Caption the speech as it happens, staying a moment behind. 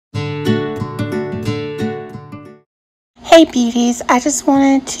Hey beauties, I just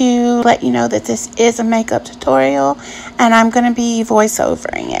wanted to let you know that this is a makeup tutorial and I'm going to be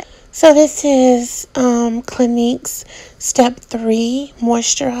voiceovering it. So this is Clinique's Step 3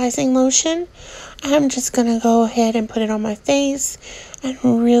 Moisturizing Lotion. I'm just going to go ahead and put it on my face and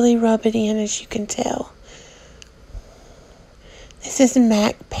really rub it in, as you can tell. This is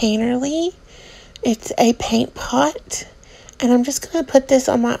MAC Painterly. It's a paint pot. And I'm just going to put this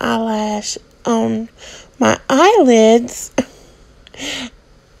on my eyelids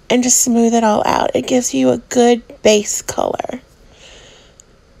and just smooth it all out. It gives you a good base color.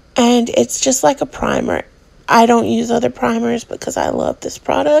 And it's just like a primer. I don't use other primers because I love this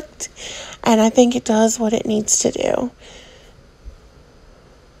product. And I think it does what it needs to do.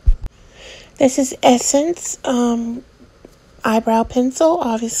 This is Essence eyebrow pencil,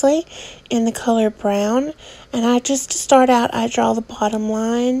 obviously, in the color brown. And to start out, I draw the bottom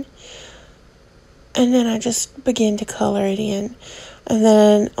line. And then I just begin to color it in. And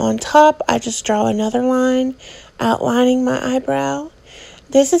then on top, I just draw another line, outlining my eyebrow.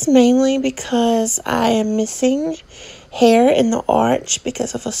 This is mainly because I am missing hair in the arch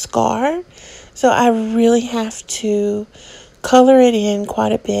because of a scar. So I really have to color it in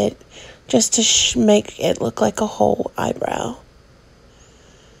quite a bit just to make it look like a whole eyebrow.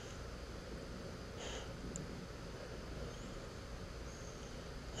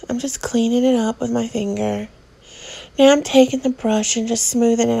 I'm just cleaning it up with my finger. Now I'm taking the brush and just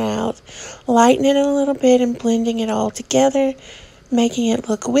smoothing it out, lightening it a little bit and blending it all together, making it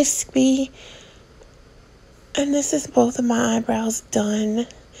look wispy. And this is both of my eyebrows done.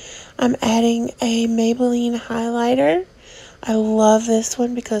 I'm adding a Maybelline highlighter. I love this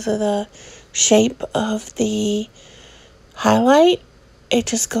one because of the shape of the highlight. It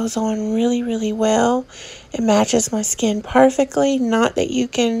just goes on really, really well. It matches my skin perfectly. Not that you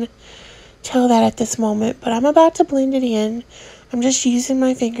can tell that at this moment, but I'm about to blend it in. I'm just using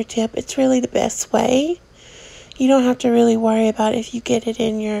my fingertip. It's really the best way. You don't have to really worry about if you get it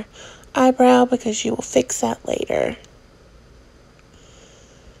in your eyebrow because you will fix that later.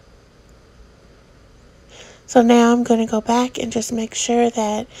 So now I'm going to go back and just make sure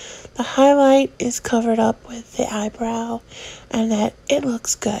that the highlight is covered up with the eyebrow and that it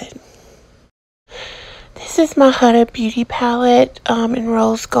looks good. This is my Huda Beauty palette in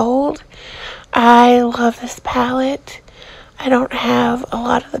rose gold. I love this palette. I don't have a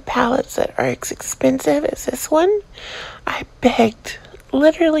lot of the palettes that are as expensive as this one. I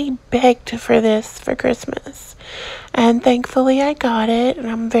literally begged for this for Christmas. And thankfully I got it and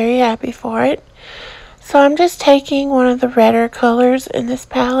I'm very happy for it. So I'm just taking one of the redder colors in this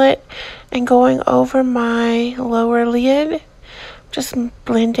palette and going over my lower lid. Just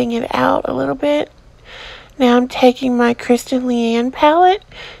blending it out a little bit. Now I'm taking my Kristen Leanne palette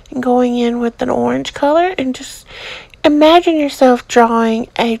and going in with an orange color and just imagine yourself drawing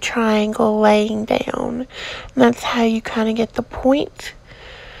a triangle laying down. And that's how you kind of get the point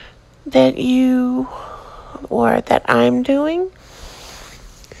that I'm doing.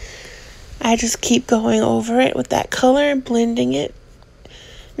 I just keep going over it with that color and blending it.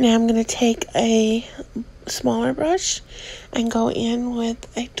 Now I'm going to take a smaller brush and go in with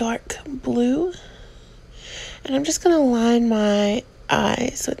a dark blue. And I'm just going to line my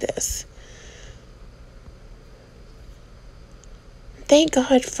eyes with this. Thank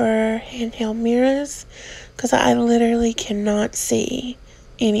God for handheld mirrors, because I literally cannot see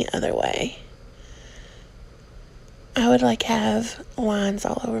any other way. I would have lines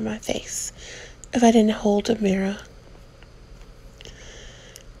all over my face if I didn't hold a mirror.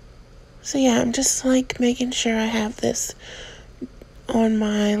 So yeah, I'm just making sure I have this on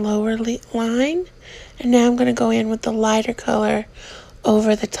my lower line. And now I'm going to go in with the lighter color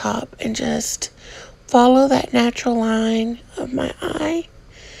over the top and just follow that natural line of my eye,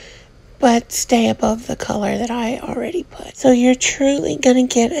 but stay above the color that I already put. So you're truly going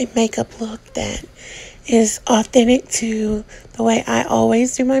to get a makeup look that is authentic to the way I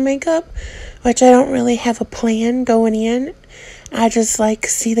always do my makeup, which I don't really have a plan going in. I just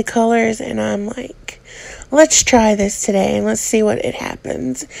see the colors and I'm like, let's try this today and let's see what it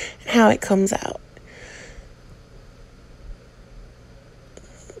happens and how it comes out.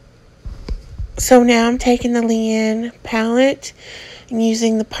 So now I'm taking the Leanne palette and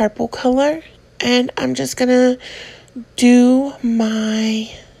using the purple color, and I'm just going to do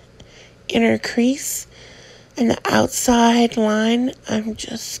my inner crease and the outside line. I'm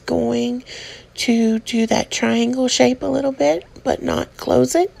just going to do that triangle shape a little bit, but not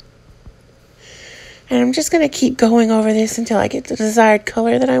close it. And I'm just going to keep going over this until I get the desired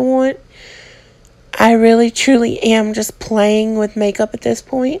color that I want. I really, truly am just playing with makeup at this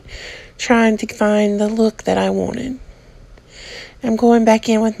point, trying to find the look that I wanted. I'm going back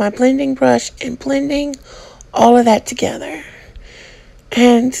in with my blending brush and blending all of that together.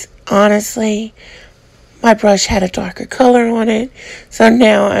 And honestly, my brush had a darker color on it. So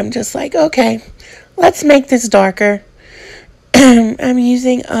now I'm just like, okay, let's make this darker. I'm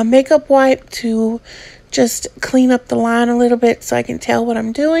using a makeup wipe to just clean up the line a little bit so I can tell what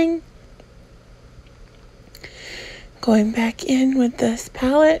I'm doing. Going back in with this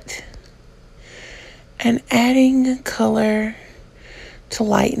palette and adding color to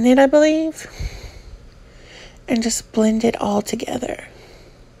lighten it, I believe, and just blend it all together.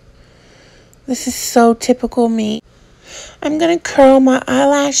 This is so typical me. I'm going to curl my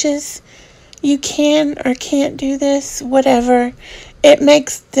eyelashes. You can or can't do this, whatever. It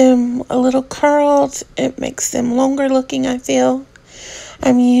makes them a little curled. It makes them longer looking, I feel.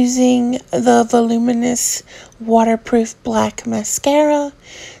 I'm using the Voluminous Waterproof Black Mascara.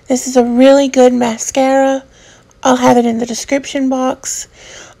 This is a really good mascara. I'll have it in the description box.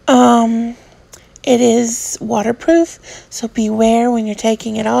 It is waterproof, so beware when you're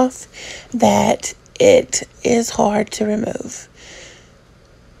taking it off that it is hard to remove.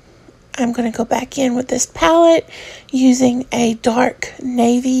 I'm going to go back in with this palette using a dark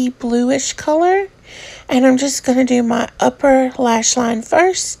navy bluish color. And I'm just going to do my upper lash line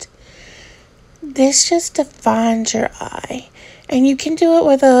first. This just defines your eye. And you can do it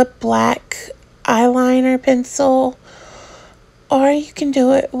with a black eyeliner pencil, or you can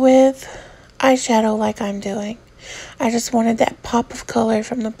do it with eyeshadow like I'm doing. I just wanted that pop of color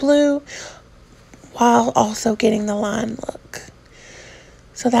from the blue while also getting the line look.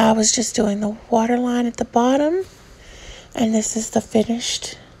 So that I was just doing the waterline at the bottom, and this is the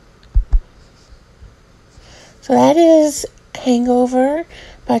finished. So that is Hangover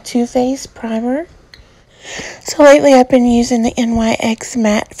by Too Faced Primer. So lately I've been using the NYX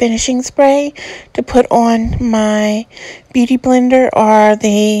Matte Finishing Spray to put on my beauty blender, or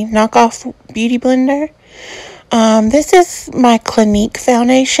the knockoff beauty blender. This is my Clinique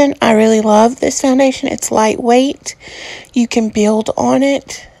foundation. I really love this foundation. It's lightweight. You can build on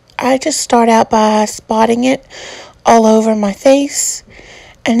it. I just start out by spotting it all over my face.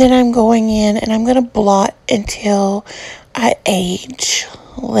 And then I'm going in and I'm going to blot until I age,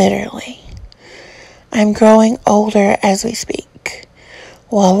 literally. I'm growing older as we speak.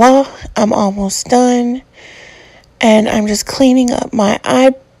 Voila, I'm almost done. And I'm just cleaning up my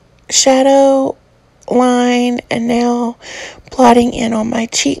eyeshadow line and now blotting in on my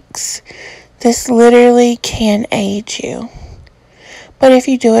cheeks. This literally can age you. But if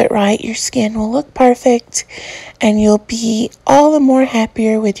you do it right, your skin will look perfect and you'll be all the more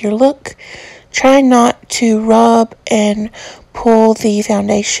happier with your look. Try not to rub and pull the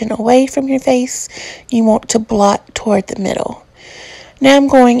foundation away from your face. You want to blot toward the middle. Now I'm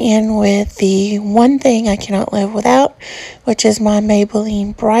going in with the one thing I cannot live without, which is my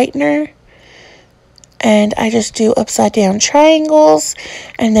Maybelline brightener. And I just do upside down triangles,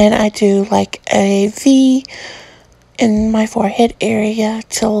 and then I do like a V in my forehead area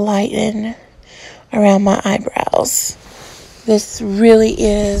to lighten around my eyebrows. This really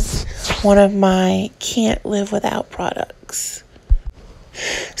is one of my can't live without products.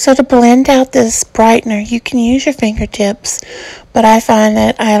 So to blend out this brightener, you can use your fingertips, but I find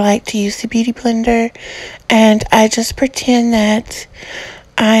that I like to use the beauty blender, and I just pretend that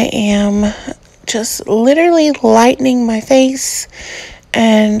I am just literally lightening my face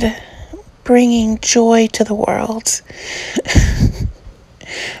and bringing joy to the world.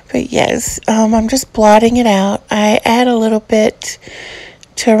 But yes, I'm just blotting it out. I add a little bit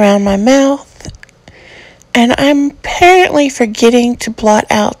to around my mouth. And I'm apparently forgetting to blot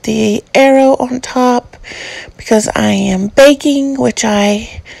out the arrow on top because I am baking, which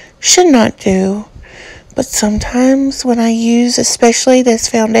I should not do. But sometimes when I use especially this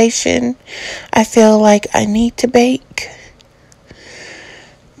foundation, I feel like I need to bake.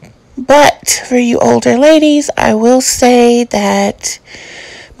 But for you older ladies, I will say that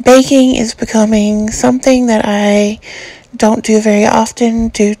baking is becoming something that I don't do very often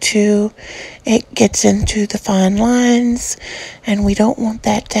due to it gets into the fine lines, and we don't want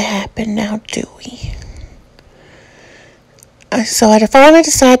that to happen now, do we? So I finally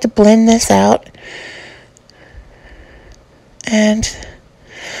decided to blend this out, and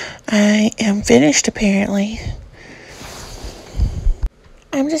I am finished apparently.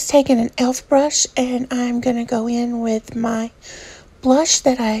 I'm just taking an e.l.f. brush and I'm going to go in with my blush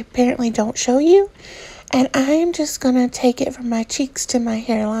that I apparently don't show you. And I'm just going to take it from my cheeks to my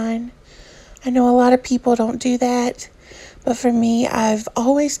hairline. I know a lot of people don't do that, but for me, I've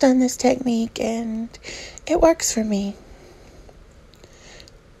always done this technique and it works for me.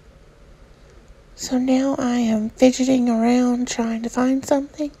 So now I am fidgeting around trying to find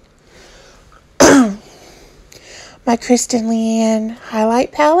something. My Kristen Leanne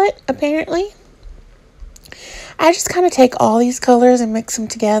highlight palette, apparently. I just kind of take all these colors and mix them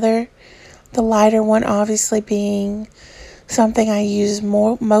together. The lighter one obviously being something I use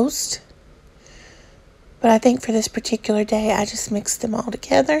most. But I think for this particular day, I just mixed them all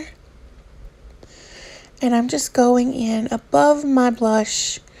together. And I'm just going in above my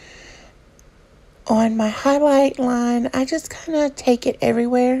blush on my highlight line. I just kind of take it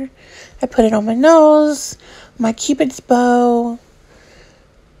everywhere. I put it on my nose, my Cupid's bow.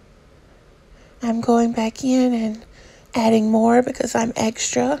 I'm going back in and adding more because I'm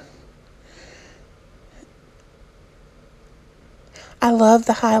extra. I love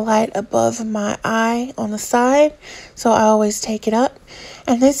the highlight above my eye on the side, so I always take it up.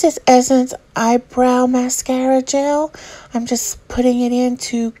 And this is Essence Eyebrow Mascara Gel. I'm just putting it in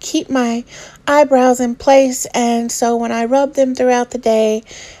to keep my eyebrows in place, and so when I rub them throughout the day,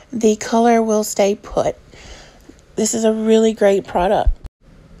 the color will stay put. This is a really great product.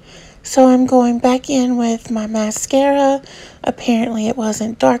 So I'm going back in with my mascara. Apparently it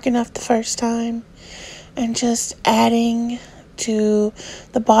wasn't dark enough the first time. And just adding to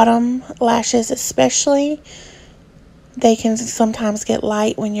the bottom lashes especially. They can sometimes get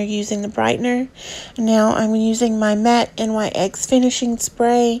light when you're using the brightener. Now I'm using my matte NYX finishing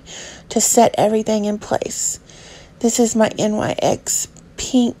spray to set everything in place. This is my NYX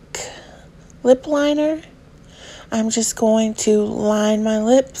pink lip liner. I'm just going to line my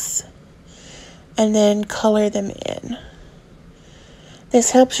lips and then color them in.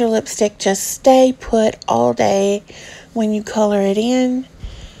 This helps your lipstick just stay put all day when you color it in.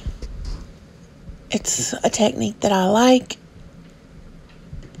 It's a technique that I like.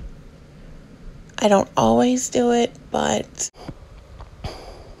 I don't always do it, but...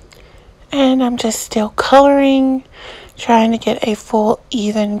 And I'm just still coloring, trying to get a full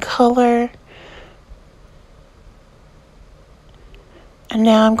even color. And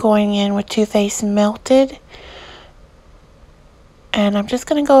now I'm going in with Too Faced Melted. And I'm just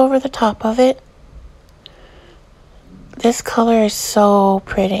going to go over the top of it. This color is so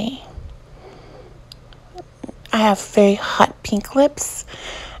pretty. I have very hot pink lips.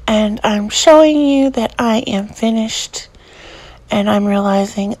 And I'm showing you that I am finished. And I'm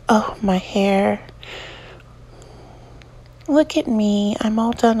realizing, oh, my hair. Look at me. I'm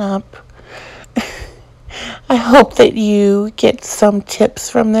all done up. I hope that you get some tips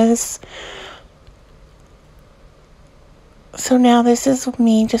from this. So now this is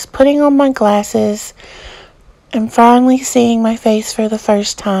me just putting on my glasses and finally seeing my face for the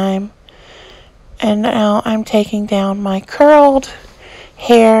first time. And now I'm taking down my curled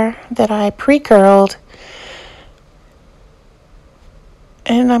hair that I pre-curled.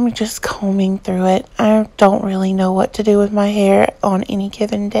 And I'm just combing through it. I don't really know what to do with my hair on any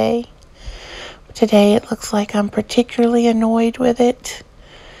given day. Today it looks like I'm particularly annoyed with it.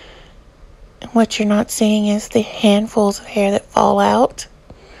 What you're not seeing is the handfuls of hair that fall out.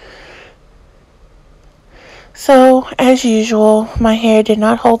 So, as usual, my hair did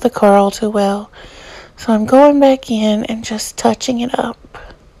not hold the curl too well. So I'm going back in and just touching it up.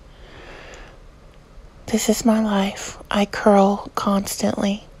 This is my life. I curl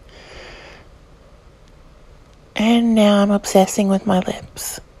constantly. And now I'm obsessing with my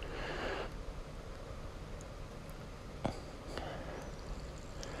lips.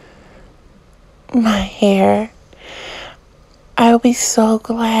 My hair. I'll be so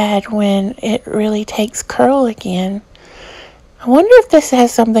glad when it really takes curl again. I wonder if this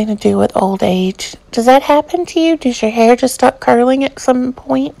has something to do with old age. Does that happen to you? Does your hair just stop curling at some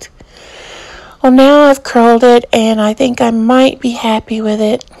point? Well, now I've curled it and I think I might be happy with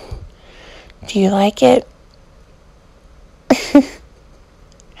it. Do you like it?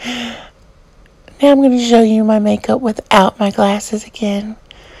 Now I'm going to show you my makeup without my glasses again.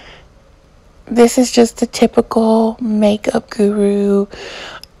 This is just the typical makeup guru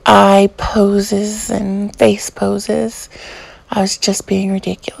eye poses and face poses. I was just being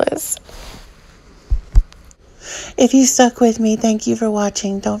ridiculous. If you stuck with me, thank you for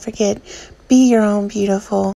watching. Don't forget, be your own beautiful.